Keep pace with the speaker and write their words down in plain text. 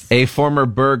A former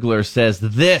burglar says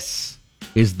this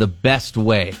is the best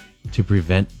way to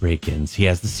prevent break-ins. He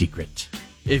has the secret.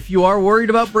 If you are worried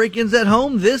about break-ins at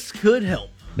home, this could help.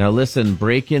 Now listen,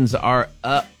 break-ins are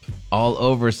up all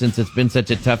over since it's been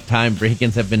such a tough time.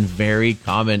 Break-ins have been very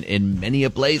common in many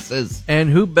places. And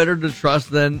who better to trust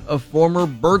than a former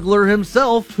burglar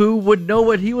himself who would know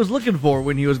what he was looking for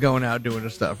when he was going out doing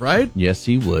his stuff, right? Yes,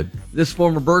 he would. This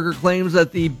former burglar claims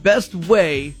that the best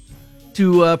way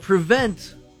to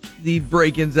prevent the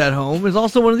break-ins at home is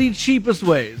also one of the cheapest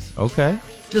ways. Okay.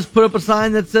 Just put up a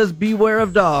sign that says, beware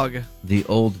of dog. The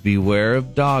old beware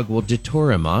of dog will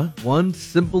deter him, huh? One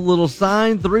simple little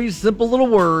sign, 3 simple little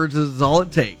words is all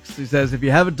it takes. He says, if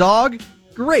you have a dog,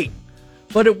 great.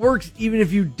 But it works even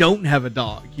if you don't have a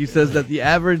dog. He says that the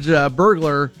average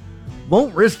burglar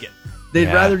won't risk it.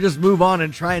 They'd rather just move on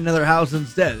and try another house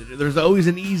instead. There's always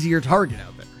an easier target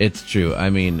out there. It's true. I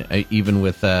mean, even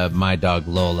with my dog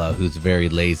Lola, who's a very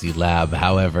lazy lab.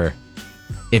 However,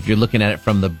 if you're looking at it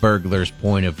from the burglar's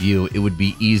point of view, it would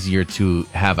be easier to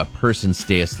have a person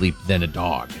stay asleep than a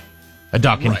dog. A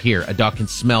dog can hear. A dog can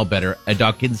smell better. A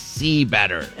dog can see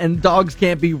better. And dogs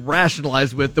can't be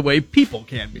rationalized with the way people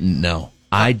can be. No,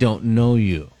 I don't know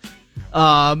you.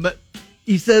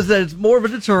 He says that it's more of a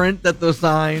deterrent that those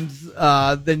signs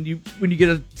than when you get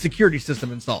a security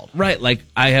system installed. Right, like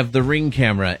I have the Ring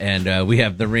camera and we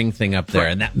have the Ring thing up there,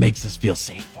 and that makes us feel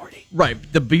safe, Forty. Right,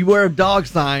 the beware of dog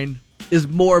sign is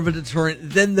more of a deterrent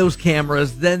than those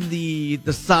cameras, than the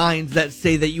signs that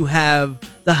say that you have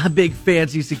the big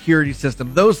fancy security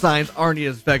system. Those signs aren't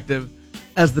as effective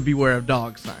as the beware of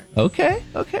dog sign. Okay.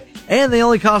 And they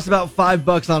only cost about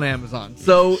 $5 on Amazon.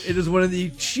 So it is one of the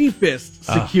cheapest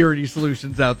security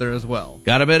solutions out there as well.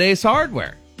 Got them at Ace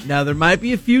Hardware. Now, there might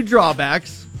be a few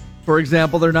drawbacks. For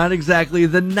example, they're not exactly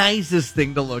the nicest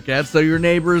thing to look at, so your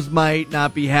neighbors might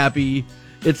not be happy.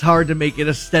 It's hard to make it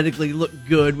aesthetically look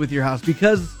good with your house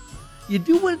because you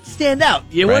do want it to stand out.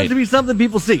 You want it to be something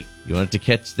people see. You want it to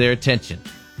catch their attention.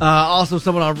 Also,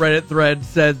 someone on Reddit thread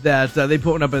said that they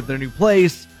put one up at their new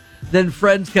place. Then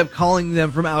friends kept calling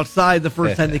them from outside the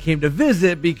first time they came to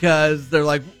visit because they're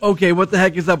like, okay, what the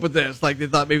heck is up with this? Like they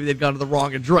thought maybe they'd gone to the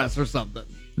wrong address or something.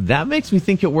 That makes me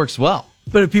think it works well.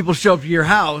 But if people show up to your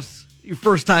house, your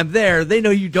first time there, they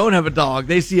know you don't have a dog.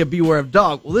 They see a beware of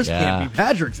dog. Well, this can't be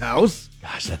Patrick's house.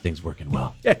 Gosh, that thing's working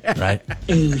well, right?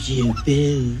 Ooh,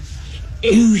 boo.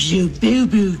 Ooh, boo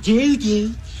boo doo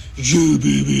doo. Joo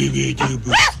boo boo boo doo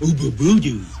boo. Ooh boo boo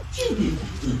doo.